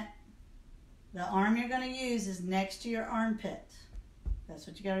are bent. The arm you're going to use is next to your armpit. That's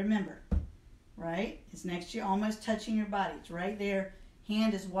what you got to remember. Right? It's next to you, almost touching your body. It's right there.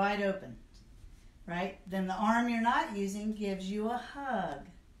 Hand is wide open. Right? Then the arm you're not using gives you a hug.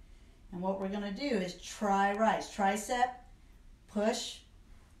 And what we're going to do is tri-rise. Tricep, push,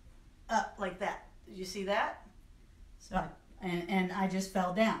 up like that. Did you see that? So, and I just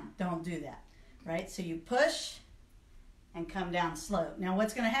fell down. Don't do that. Right? So you push and come down slow. Now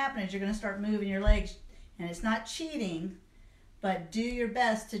what's going to happen is you're going to start moving your legs, and it's not cheating, but do your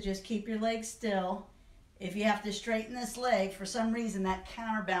best to just keep your legs still. If you have to straighten this leg, for some reason that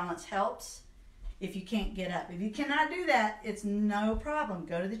counterbalance helps if you can't get up. If you cannot do that, it's no problem.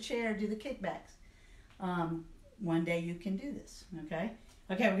 Go to the chair, do the kickbacks. One day you can do this, okay?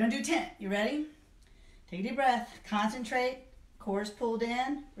 Okay, we're going to do 10. You ready? Take a deep breath. Concentrate. Core's pulled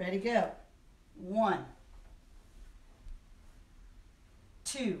in. Ready, go. 1,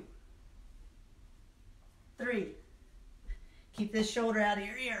 2, 3. Keep this shoulder out of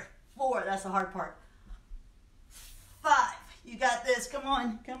your ear. 4, that's the hard part. 5, you got this. Come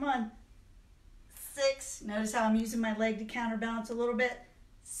on, come on. 6, notice how I'm using my leg to counterbalance a little bit.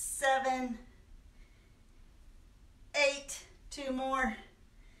 7, 8, 2 more.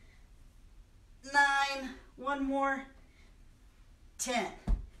 9, 1 more. 10.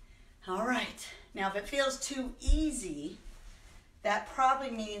 All right. Now, if it feels too easy, that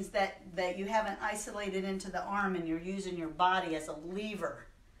probably means that you haven't isolated into the arm and you're using your body as a lever.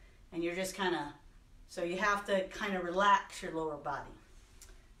 And you're just kind of, so you have to kind of relax your lower body.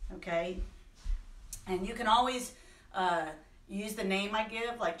 Okay? And you can always use the name I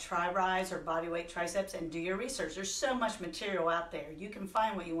give, like tri-rise or bodyweight triceps, and do your research. There's so much material out there. You can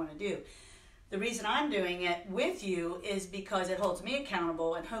find what you want to do. The reason I'm doing it with you is because it holds me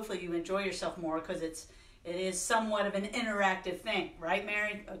accountable, and hopefully you enjoy yourself more, because it is somewhat of an interactive thing. Right,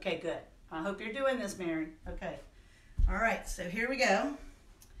 Mary? Okay, good. I hope you're doing this, Mary. Okay. All right, so here we go.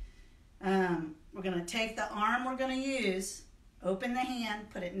 We're going to take the arm we're going to use, open the hand,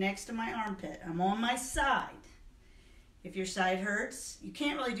 put it next to my armpit. I'm on my side. If your side hurts, you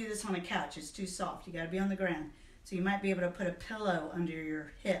can't really do this on a couch. It's too soft. You got to be on the ground. So you might be able to put a pillow under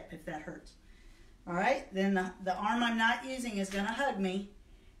your hip if that hurts. All right, then the arm I'm not using is going to hug me,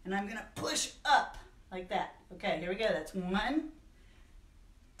 and I'm going to push up like that. Okay, here we go. That's 1,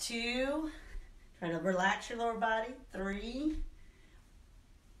 2, try to relax your lower body. 3,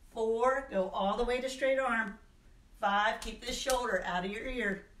 4, go all the way to straight arm. 5, keep this shoulder out of your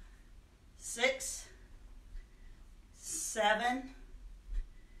ear. 6, 7,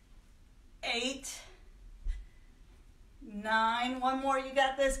 8, 9, 1 more, you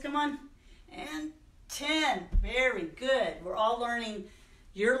got this, come on. And 10, very good. We're all learning,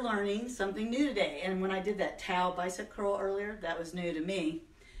 you're learning something new today. And when I did that towel bicep curl earlier, that was new to me.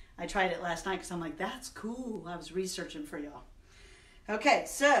 I tried it last night because I'm like, that's cool. I was researching for y'all. Okay,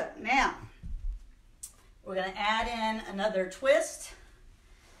 so now we're going to add in another twist,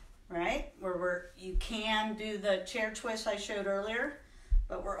 right? You can do the chair twist I showed earlier,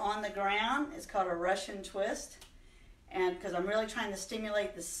 but we're on the ground. It's called a Russian twist. And because I'm really trying to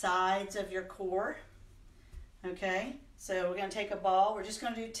stimulate the sides of your core. Okay, so we're going to take a ball. We're just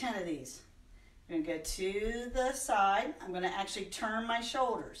going to do 10 of these. I'm going to go to the side. I'm going to actually turn my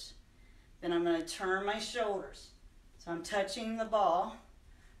shoulders. Then I'm going to turn my shoulders. So I'm touching the ball,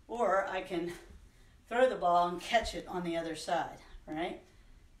 or I can throw the ball and catch it on the other side, right?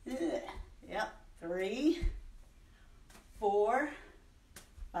 Yep, 3, 4,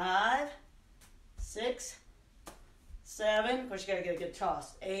 5, 6, 7. Of course, you gotta get a good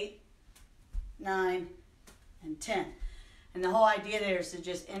toss. 8, 9, and 10. And the whole idea there is to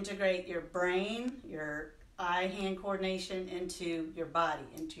just integrate your brain, your eye-hand coordination into your body,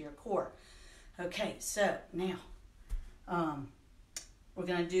 into your core. Okay, so now we're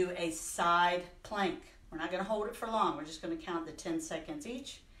going to do a side plank. We're not going to hold it for long. We're just going to count the 10 seconds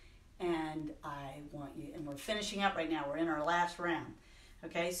each. And and we're finishing up right now. We're in our last round.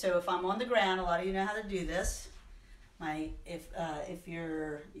 Okay, so if I'm on the ground, a lot of you know how to do this. You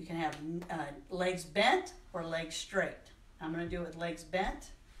can have legs bent or legs straight. I'm going to do it with legs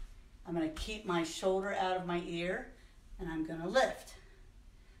bent. I'm going to keep my shoulder out of my ear, and I'm going to lift.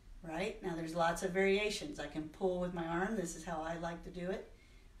 Right? Now there's lots of variations. I can pull with my arm. This is how I like to do it.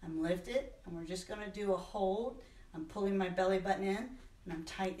 I'm lifted, and we're just going to do a hold. I'm pulling my belly button in, and I'm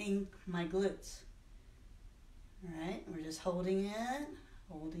tightening my glutes. All right? And we're just holding it,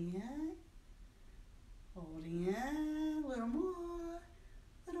 holding it, holding it, a little more,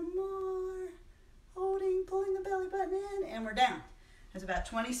 holding, pulling the belly button in, and we're down. That's about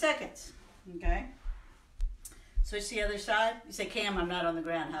 20 seconds, okay? Switch to the other side. You say, Cam, I'm not on the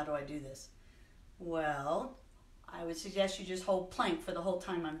ground. How do I do this? Well, I would suggest you just hold plank for the whole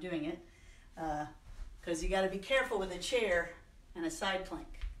time I'm doing it, because you got to be careful with a chair and a side plank.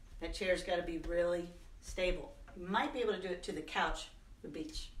 That chair's got to be really stable. You might be able to do it to the couch, the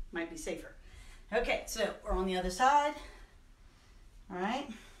beach. Might be safer. Okay, so we're on the other side. All right.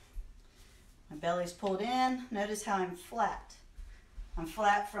 My belly's pulled in. Notice how I'm flat. I'm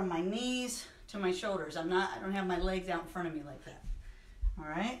flat from my knees to my shoulders. I don't have my legs out in front of me like that. All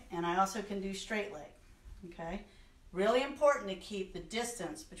right, and I also can do straight leg. Okay, really important to keep the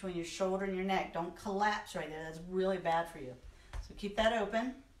distance between your shoulder and your neck. Don't collapse right there. That's really bad for you. So keep that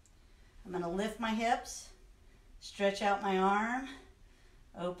open. I'm going to lift my hips, stretch out my arm,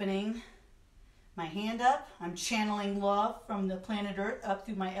 opening my hand up. I'm channeling love from the planet Earth up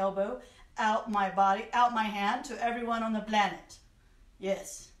through my elbow, out my body, out my hand to everyone on the planet.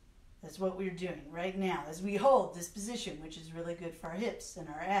 Yes, that's what we're doing right now as we hold this position, which is really good for our hips and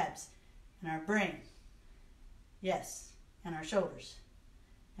our abs and our brain. Yes, and our shoulders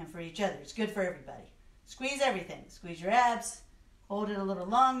and for each other. It's good for everybody. Squeeze everything. Squeeze your abs. Hold it a little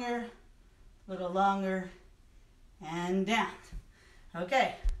longer, and down.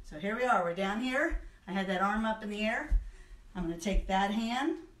 Okay, so here we are. We're down here. I had that arm up in the air. I'm going to take that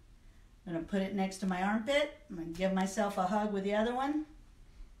hand. I'm going to put it next to my armpit. I'm going to give myself a hug with the other one.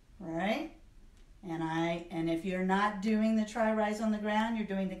 All right? And if you're not doing the tri-rise on the ground, you're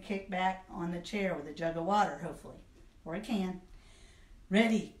doing the kick back on the chair with a jug of water, hopefully. Or a can.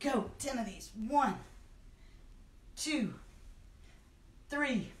 Ready, go. 10 of these. 1, 2,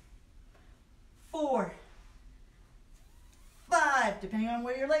 3, 4, 5. Depending on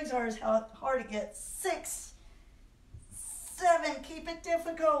where your legs are is how hard it gets. 6, 7. Keep it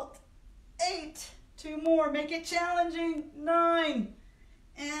difficult. 8. 2 more. Make it challenging. 9.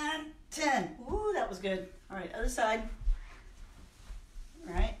 And 10. Ooh, that was good. All right, other side.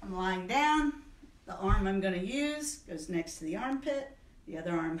 All right, I'm lying down. The arm I'm going to use goes next to the armpit. The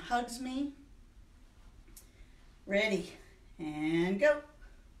other arm hugs me. Ready, and go.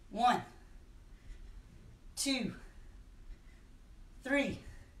 1, 2, 3,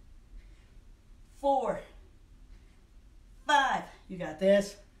 4, 5. You got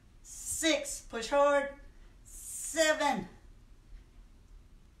this. 6. Push hard. 7,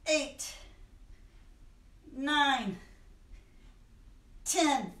 8, 9,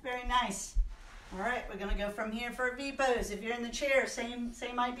 10. Very nice. All right, we're going to go from here for a V pose. If you're in the chair, same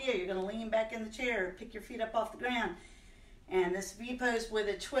idea. You're going to lean back in the chair, pick your feet up off the ground. And this V pose with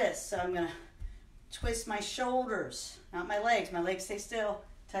a twist. So I'm going to twist my shoulders, not my legs. My legs stay still.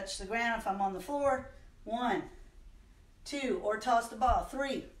 Touch the ground if I'm on the floor. 1, 2, or toss the ball.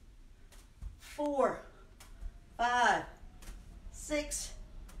 3, 4, 5, 6,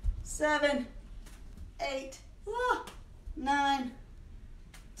 7, 8, 9,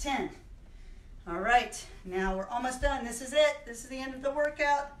 10. All right, now we're almost done. This is it. This is the end of the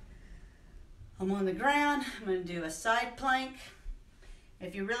workout. I'm on the ground. I'm going to do a side plank.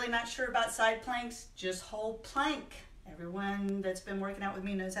 If you're really not sure about side planks, just hold plank. Everyone that's been working out with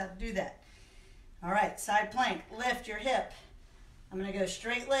me knows how to do that. All right, side plank. Lift your hip. I'm going to go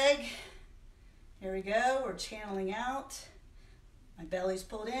straight leg. Here we go. We're channeling out. My belly's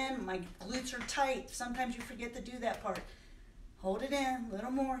pulled in. My glutes are tight. Sometimes you forget to do that part. Hold it in. A little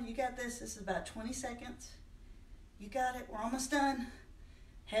more. You got this. This is about 20 seconds. You got it. We're almost done.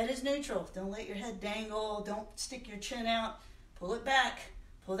 Head is neutral. Don't let your head dangle. Don't stick your chin out. Pull it back.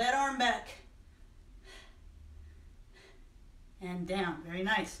 Pull that arm back. and down. Very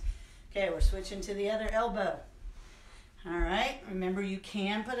nice. Okay, we're switching to the other elbow. All right, remember you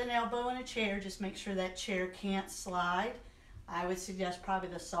can put an elbow in a chair. Just make sure that chair can't slide. I would suggest probably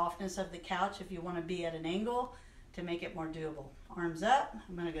the softness of the couch if you want to be at an angle to make it more doable. Arms up.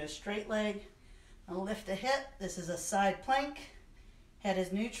 I'm going to go straight leg. I'll lift the hip. This is a side plank. Head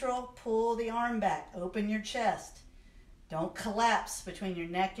is neutral. Pull the arm back. Open your chest. Don't collapse between your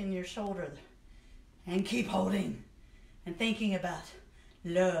neck and your shoulder. And keep holding and thinking about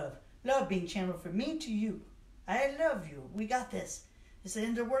love. Love being channeled from me to you. I love you. We got this. It's the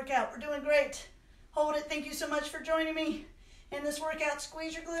end of the workout. We're doing great. Hold it. Thank you so much for joining me in this workout.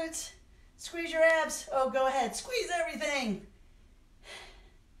 Squeeze your glutes. Squeeze your abs. Oh, go ahead. Squeeze everything.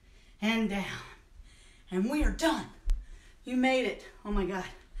 And down. And we are done. You made it. Oh my God.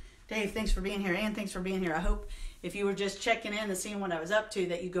 Dave, thanks for being here. Ann, thanks for being here. I hope if you were just checking in and seeing what I was up to,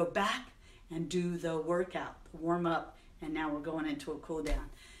 that you go back and do the workout, warm up, and now we're going into a cool down.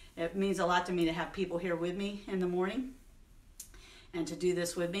 It means a lot to me to have people here with me in the morning and to do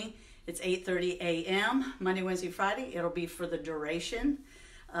this with me. It's 8:30 a.m. Monday, Wednesday, Friday. It'll be for the duration.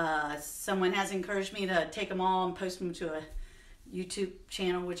 Someone has encouraged me to take them all and post them to a YouTube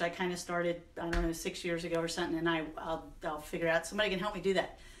channel, which I kind of started, I don't know, 6 years ago or something, and I'll figure out. Somebody can help me do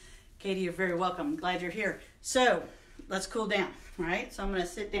that. Katie, you're very welcome. I'm glad you're here. So let's cool down, all right? So I'm going to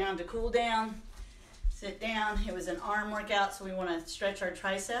sit down to cool down. Sit down. It was an arm workout, so we want to stretch our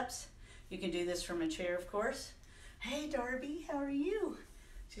triceps. You can do this from a chair, of course. Hey, Darby, how are you?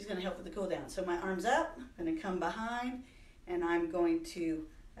 She's going to help with the cool down. So my arm's up. I'm going to come behind, and I'm going to,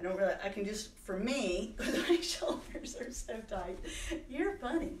 I can just, for me, because my shoulders are so tight. You're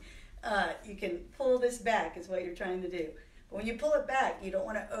funny. You can pull this back is what you're trying to do. But when you pull it back, you don't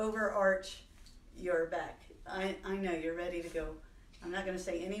want to overarch your back. I know you're ready to go. I'm not going to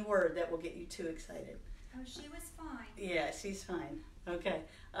say any word that will get you too excited. Oh, she was fine. Yeah, she's fine. Okay.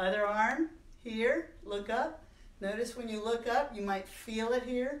 Other arm here. Look up. Notice when you look up, you might feel it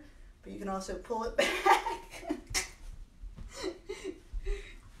here, but you can also pull it back.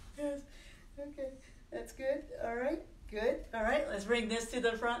 Yes. Okay. That's good. All right. Good. All right. Let's bring this to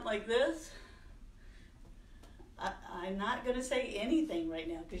the front like this. I'm not going to say anything right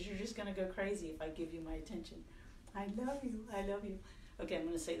now because you're just going to go crazy if I give you my attention. I love you. I love you. Okay, I'm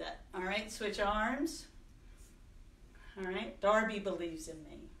going to say that. All right, switch arms. All right, Darby believes in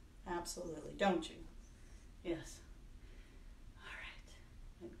me. Absolutely. Don't you? Yes. All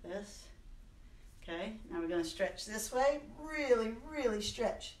right, like this. Okay, now we're going to stretch this way. Really, really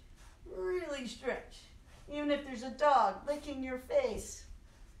stretch. Really stretch. Even if there's a dog licking your face.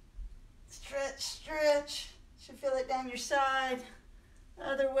 Stretch, stretch. Should feel it down your side.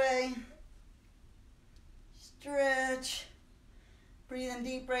 Other way. Stretch. Breathing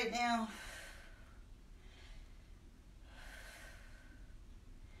deep right now.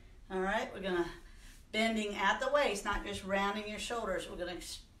 All right, we're going to bending at the waist, not just rounding your shoulders. We're going to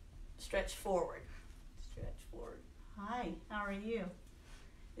stretch forward. Stretch forward. Hi, how are you?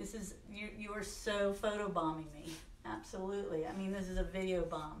 This is, you are so photobombing me. Absolutely. I mean, this is a video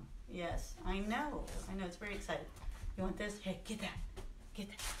bomb. Yes, I know. It's very exciting. You want this? Hey, get that. Get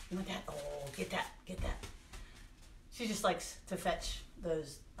that. You want that? Oh, get that. Get that. She just likes to fetch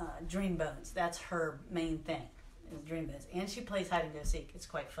those dream bones. That's her main thing, is dream bones. And she plays hide and go seek. It's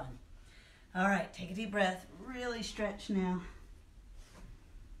quite fun. All right, take a deep breath. Really stretch now.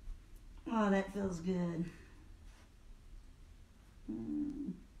 Oh, that feels good.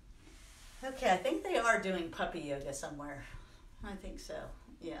 Okay, I think they are doing puppy yoga somewhere. I think so.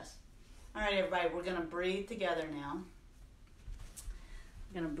 Yes. All right, everybody, we're going to breathe together now.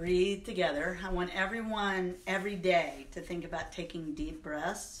 We're going to breathe together. I want everyone every day to think about taking deep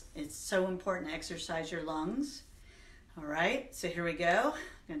breaths. It's so important to exercise your lungs. All right, so here we go.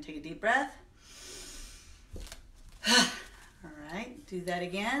 I'm going to take a deep breath. All right, do that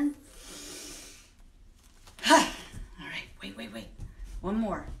again. All right, wait. One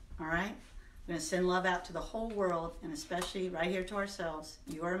more, all right? We're going to send love out to the whole world, and especially right here to ourselves.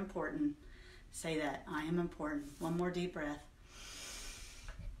 You are important. Say that. I am important. One more deep breath.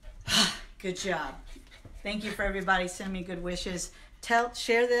 Good job. Thank you for everybody sending me good wishes.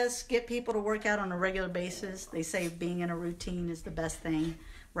 Share this. Get people to work out on a regular basis. They say being in a routine is the best thing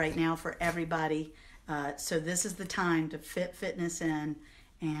right now for everybody. So this is the time to fit fitness in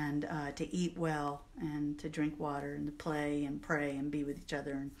and to eat well and to drink water and to play and pray and be with each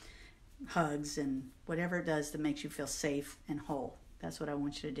other and hugs and whatever it does that makes you feel safe and whole. That's what I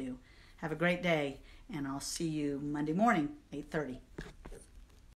want you to do. Have a great day, and I'll see you Monday morning, 8:30.